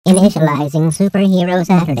Initializing Superhero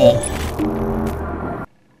Saturday.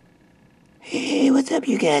 Hey, what's up,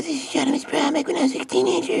 you guys? This is Shartimus back when I was a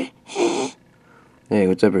teenager. Hey,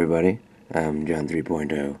 what's up, everybody? I'm John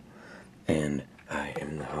 3.0, and I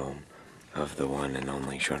am the home of the one and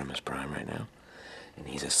only Shartimus Prime right now. And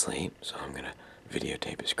he's asleep, so I'm gonna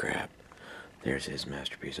videotape his crap. There's his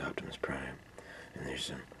masterpiece, Optimus Prime, and there's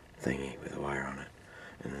some thingy with a wire on it.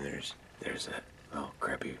 And then there's that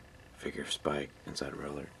crappy figure of Spike inside a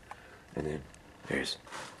roller. And then there's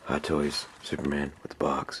Hot Toys Superman with the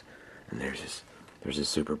box. And there's his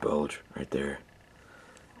super bulge right there.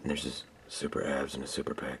 And there's his super abs and his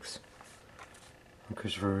super pecs. I'm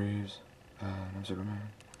Christopher Reeves. I'm Superman.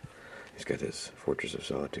 He's got this Fortress of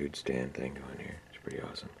Solitude stand thing going here. It's pretty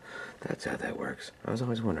awesome. That's how that works. I was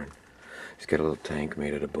always wondering. He's got a little tank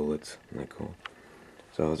made out of bullets. Isn't that cool?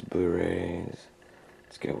 So all his Blu-rays.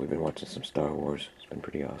 We've been watching some Star Wars. It's been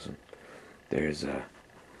pretty awesome. There's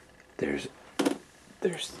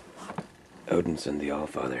Odinson the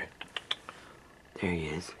Allfather. There he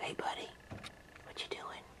is. Hey, buddy. What you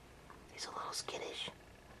doing? He's a little skittish.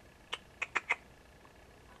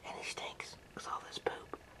 And he stinks with all this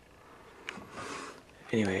poop.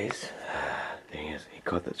 Anyways, there he is. He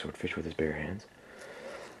caught that swordfish with his bare hands.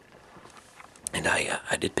 And I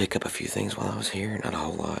did pick up a few things while I was here. Not a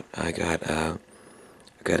whole lot. I got a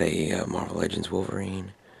Marvel Legends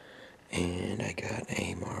Wolverine. And I got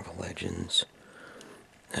a Marvel Legends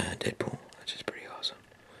Deadpool, which is pretty awesome.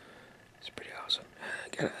 It's pretty awesome.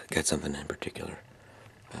 Got something in particular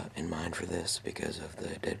in mind for this because of the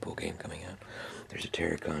Deadpool game coming out. There's a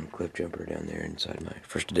Terracon Cliff Jumper down there inside my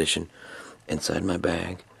first edition, inside my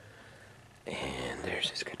bag. And there's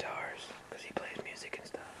his guitars, because he plays music and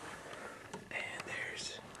stuff. And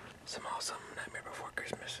there's some awesome Nightmare Before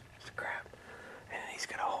Christmas crap. And he's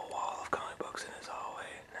got a whole wall of comic books in his hallway.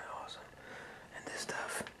 Isn't that awesome? And this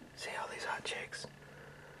stuff. See all these hot chicks?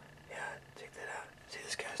 Yeah, check that out. See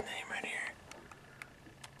this guy's name right here?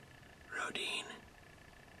 Rodine.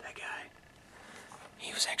 That guy.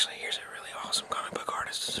 Here's a really awesome comic book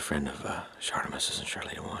artist. He's a friend of Shartimus and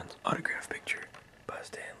Shirley DeWan's. Autograph picture by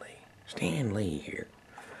Stan Lee. Stan Lee here.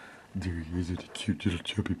 There he is with a cute little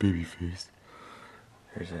chubby baby face.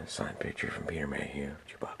 There's a signed picture from Peter Mayhew of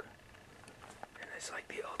Chewbacca. And it's like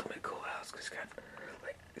the ultimate cool house because it's got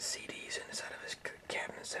like CDs inside of his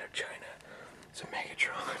cabinet instead of China. Some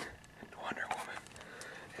Megatron, Wonder Woman,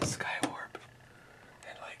 and Skywarp,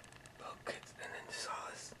 and like little kids, and then just all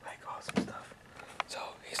this like awesome stuff. So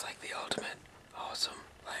he's like the ultimate awesome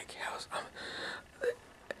like house.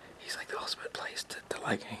 He's like the ultimate place to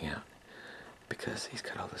like hang out because he's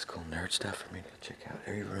got all this cool nerd stuff for me to check out.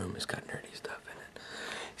 Every room has got nerdy stuff in it.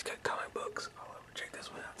 He's got comic books all over. Check this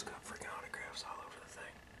one out. It's got freaking autographs all over the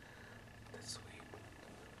thing. That's sweet.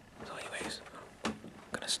 So anyways, I'm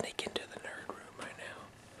gonna sneak into the nerd room right now.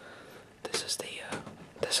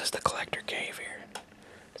 This is the collector cave here.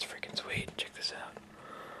 It's freaking sweet. Check this out.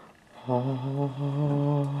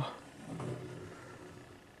 Oh,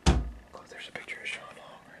 there's a picture of Sean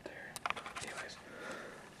Long right there. Anyways,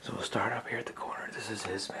 so we'll start up here at the corner. This is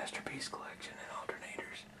his masterpiece collection and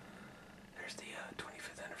alternators. There's the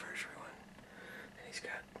 25th anniversary one. And he's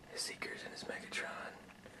got his Seekers and his Megatron.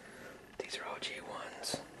 These are all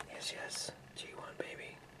G1s. Yes, G1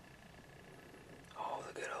 baby. All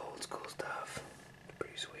the good old school stuff.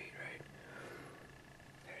 Pretty sweet, right?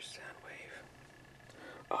 There's Soundwave.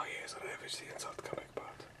 Oh yeah, so I ever see inside the comic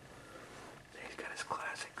box. Then he's got his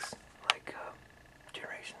classics, like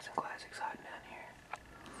Generations and Classics hiding down here.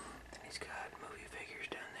 Then he's got movie figures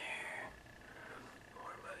down there.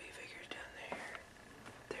 More movie figures down there.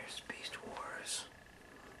 There's Beast Wars.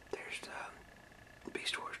 There's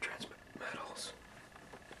Beast Wars Transmetals.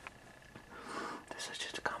 This is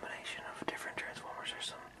just a combination of different Transformers.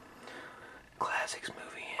 There's some classics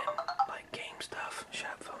movie and like game stuff,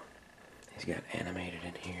 shop phone. He's got animated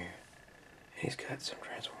in here. And he's got some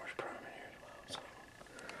Transformers Prime in here as well. So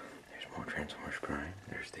there's more Transformers Prime.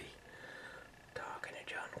 There's the Talking to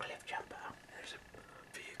John Cliff Jumper. There's a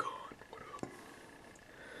vehicle. What up?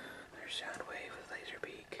 There's Soundwave with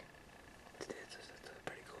Laserbeak. It's a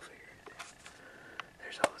pretty cool figure.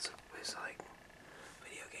 There's all this like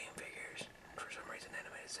video game figures. For some reason,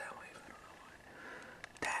 animated Soundwave. I don't know why.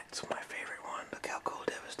 That's my favorite one. Look how cool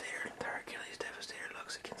Devastator, the Hercules Devastator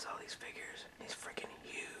looks against all these figures. He's freaking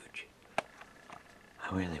huge. I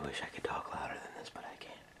really wish I could talk louder than this, but I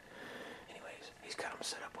can't. Anyways, he's got them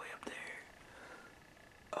set up way up there.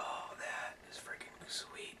 Oh, that is freaking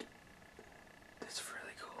sweet. That's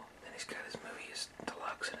really cool. Then he's got his movies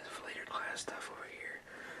deluxe and his later class stuff over here.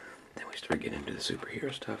 Then we start getting into the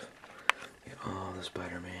superhero stuff. Get all the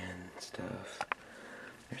Spider-Man stuff.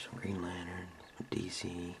 There's There's some Green Lantern, some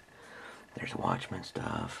DC. There's Watchmen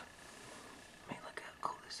stuff. I mean, look how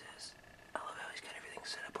cool this is. I love how he's got everything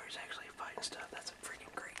set up where he's actually fighting stuff. That's a freaking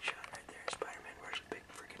great shot right there. Spider-Man versus Big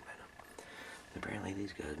freaking Venom. Apparently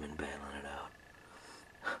these guys have been battling it out.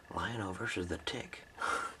 Lion-O versus the Tick.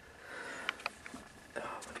 Oh,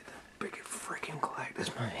 look at that big freaking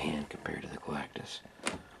Galactus. My hand compared to the Galactus.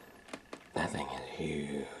 That thing is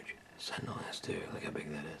huge. Sentinel is too. Look how big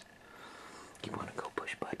that is. You want to go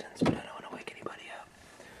push buttons, but I don't want to wake anybody up.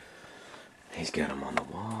 He's got them on the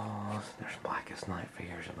walls. There's Blackest Night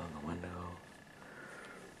figures above the window.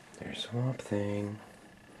 There's Swamp Thing.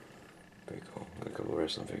 Pretty cool. Got a couple of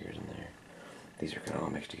wrestling figures in there. These are kind of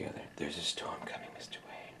all mixed together. There's a storm coming, Mr.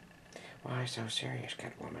 Wayne. Why so serious,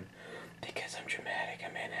 Catwoman? Because I'm dramatic.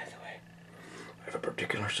 I'm Anne Hathaway. I have a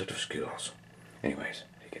particular set of skills. Anyways,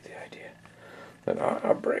 you get the idea. Then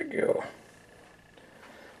I'll break you.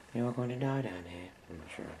 You're going to die down here. I'm not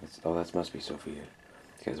sure. Oh, that must be Sophia.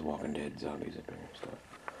 This guy's Walking Dead zombies up here and stuff.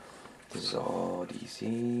 This is all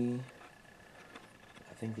DC.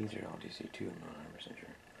 I think these are all DC too. I'm not 100% sure.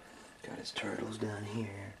 Got his turtles down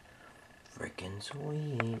here. Freaking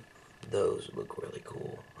sweet. Those look really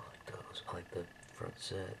cool. I like those. I like the front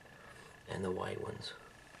set. And the white ones.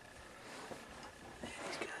 And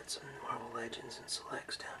he's got some Marvel Legends and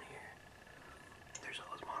Selects down here. There's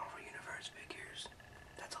all his Marvel Universe figures.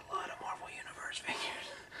 That's a lot of Marvel Universe figures.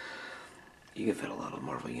 You can fit a lot of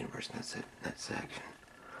Marvel Universe in that section.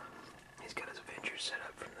 He's got his Avengers set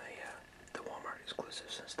up from the Walmart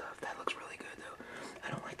exclusives and stuff. That looks really good though.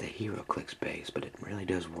 I don't like the Hero Clicks base, but it really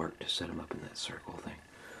does work to set him up in that circle thing.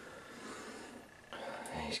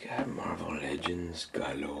 And he's got Marvel Legends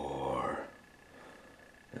galore.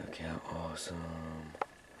 Look how awesome.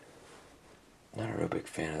 Not a real big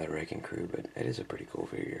fan of the Wrecking Crew, but it is a pretty cool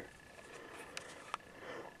figure.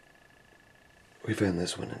 We found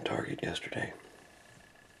this one in Target yesterday.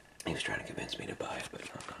 He was trying to convince me to buy it, but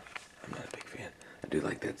I'm not a big fan. I do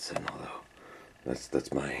like that Sentinel though.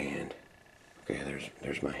 That's my hand. Okay,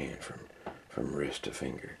 there's my hand from wrist to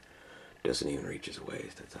finger. Doesn't even reach his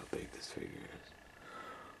waist. That's how big this figure is.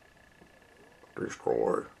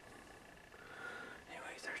 Destroy.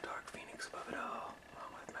 Anyways, there's Dark Phoenix above it all,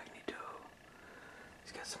 along with Magneto.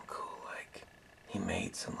 He's got some cool, like, he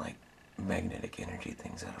made some, like, magnetic energy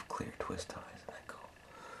things out of clear twist ties. Isn't that cool?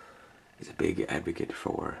 He's a big advocate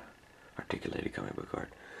for articulated comic book art.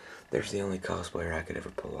 There's the only cosplayer I could ever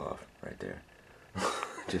pull off, right there.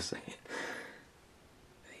 Just saying.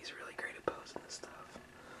 He's really great at posing this stuff.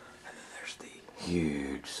 And then there's the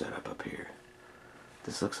huge setup up here.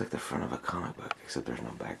 This looks like the front of a comic book, except there's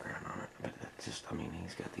no background on it. But that's just, I mean,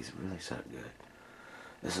 he's got these really set up good.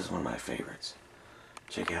 This is one of my favorites.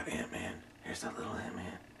 Check out Ant-Man. Here's that little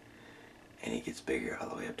Ant-Man. And he gets bigger all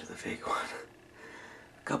the way up to the fake one.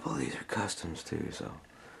 A couple of these are customs too, so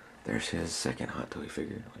there's his second Hot Toy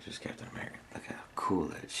figure, which is Captain America. Look how cool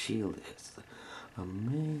that shield is.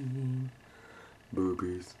 Amazing.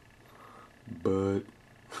 Boobies. Butt.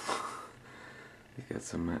 He's got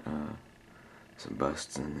some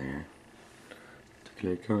busts in there.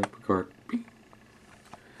 Okay, comic book art.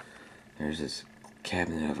 There's this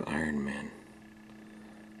cabinet of Iron Man.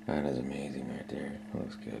 That is amazing right there. That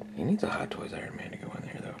looks good. He needs a Hot Toys Iron Man to go in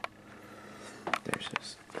there though. There's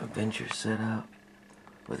this Adventure setup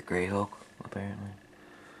with Grey Hulk, apparently.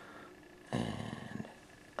 And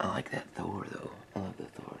I like that Thor though. I love the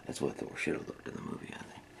Thor. That's what Thor should have looked in the movie, I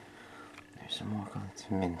think. There's some more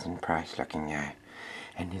Mint and Price looking guy.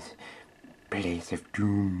 And his Place of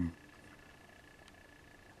Doom.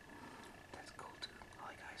 That's cool too. I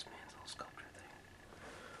like Iceman's little sculpture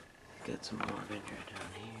thing. Got some more Avenger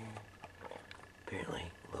down here.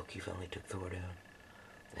 Apparently, Loki finally took Thor down.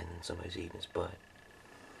 And then somebody's eating his butt.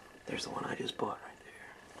 There's the one I just bought right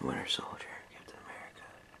there. Winter Soldier, Captain America.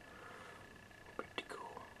 Pretty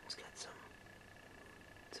cool. It's got some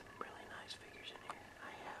really nice figures in here.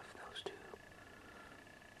 I have those too.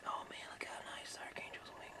 Oh man, look how nice the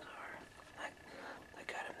Archangel's wings are. I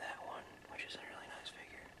got him that one, which is a really nice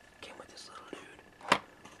figure. Came with this little dude right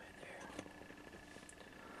there.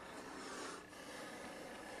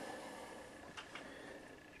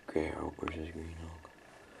 Grey Hulk versus Green Hulk.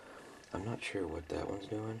 I'm not sure what that one's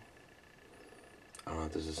doing. I don't know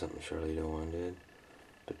if this is something Charlito One did,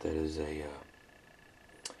 but that is a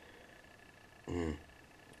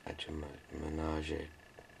menage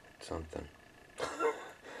something.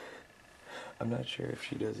 I'm not sure if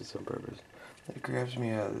she does this on purpose. It grabs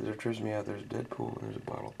me out, it trips me out. There's Deadpool and there's a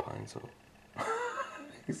bottle of Pine Sol.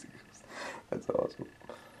 That's awesome.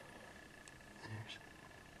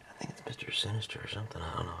 I think it's Mr. Sinister or something.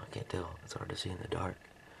 I don't know. I can't tell. It's hard to see in the dark.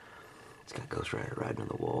 It's got Ghost Rider riding on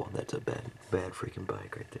the wall. That's a bad freaking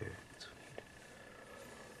bike right there. Sweet.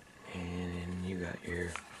 And then you got your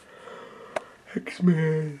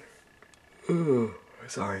X-Men. Oh,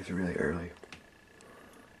 sorry, it's really early.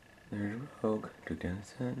 There's Rogue. Took down the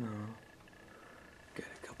Sentinel. Got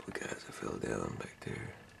a couple of guys that fell down back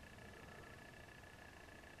there.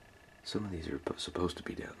 Some of these are supposed to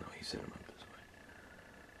be down though. He sent them up this way.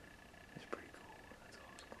 It's pretty cool. That's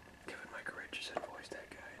awesome. Kevin Michael Richardson voiced that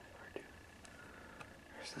guy in part 2.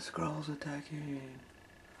 There's the Skrulls attacking.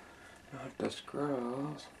 Not the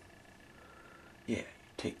Skrulls. Yeah, you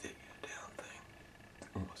take that down thing.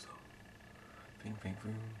 What's up? Fing Fang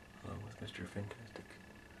Foom. Along with Mr. Fantastic.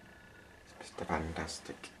 It's Mr.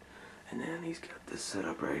 Fantastic. And then he's got this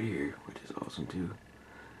setup right here, which is awesome too.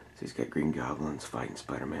 So he's got Green Goblins fighting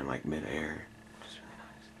Spider-Man like mid-air, which is really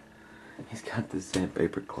nice. He's got this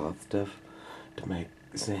sandpaper cloth stuff to make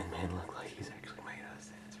Sandman look like he's actually made out of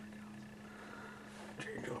sand.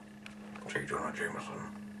 J. Jonah Jameson.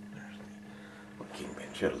 There's what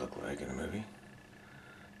Kingpin should look like in the movie.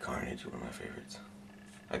 Carnage, one of my favorites.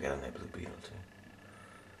 I got on that Blue Beetle too.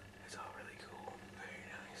 It's all really cool. Very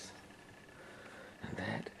nice. And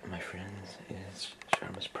that, my friends, is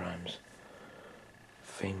Shartimus Prime's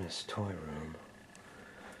famous toy room.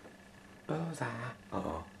 Bullseye.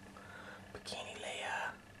 Uh-oh. Bikini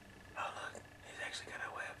Leia. Oh look, he's actually got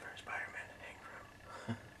a web for Spider-Man to hang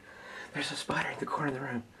from. There's a spider in the corner of the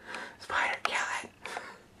room. Spider, kill it!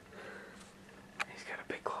 He's got a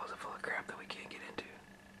big closet full of crap that we can't get into.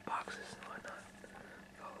 Boxes and whatnot.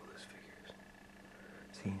 All of those figures.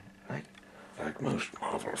 See, like most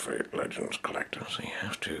Marvel Legends collectors, he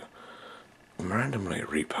has to randomly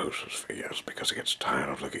repost his figures because he gets tired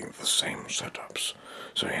of looking at the same setups.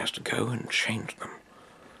 So he has to go and change them.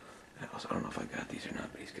 Also, I don't know if I got these or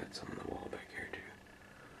not, but he's got some on the wall back here too.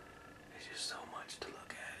 There's just so much to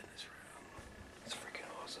look at in this room. It's freaking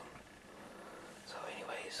awesome. So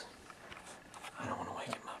anyways, I don't want to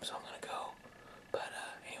wake him up, so I'm gonna go. But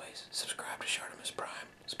anyways, subscribe to Shartimus Prime,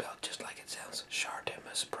 spelled just like it sounds,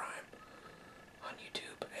 Shartimus Prime, on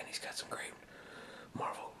YouTube. And he's got some great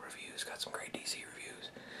Marvel reviews, got some great DC reviews.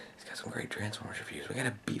 He's got some great Transformers reviews. We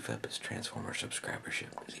gotta beef up his Transformer subscribership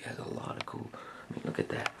because he has a lot of cool. I mean, look at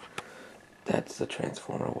that. That's the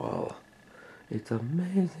Transformer wall. It's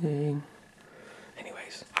amazing.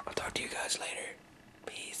 Anyways, I'll talk to you guys later.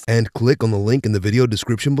 Peace. And click on the link in the video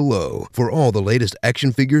description below for all the latest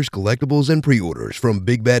action figures, collectibles, and pre-orders from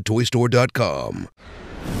BigBadToyStore.com.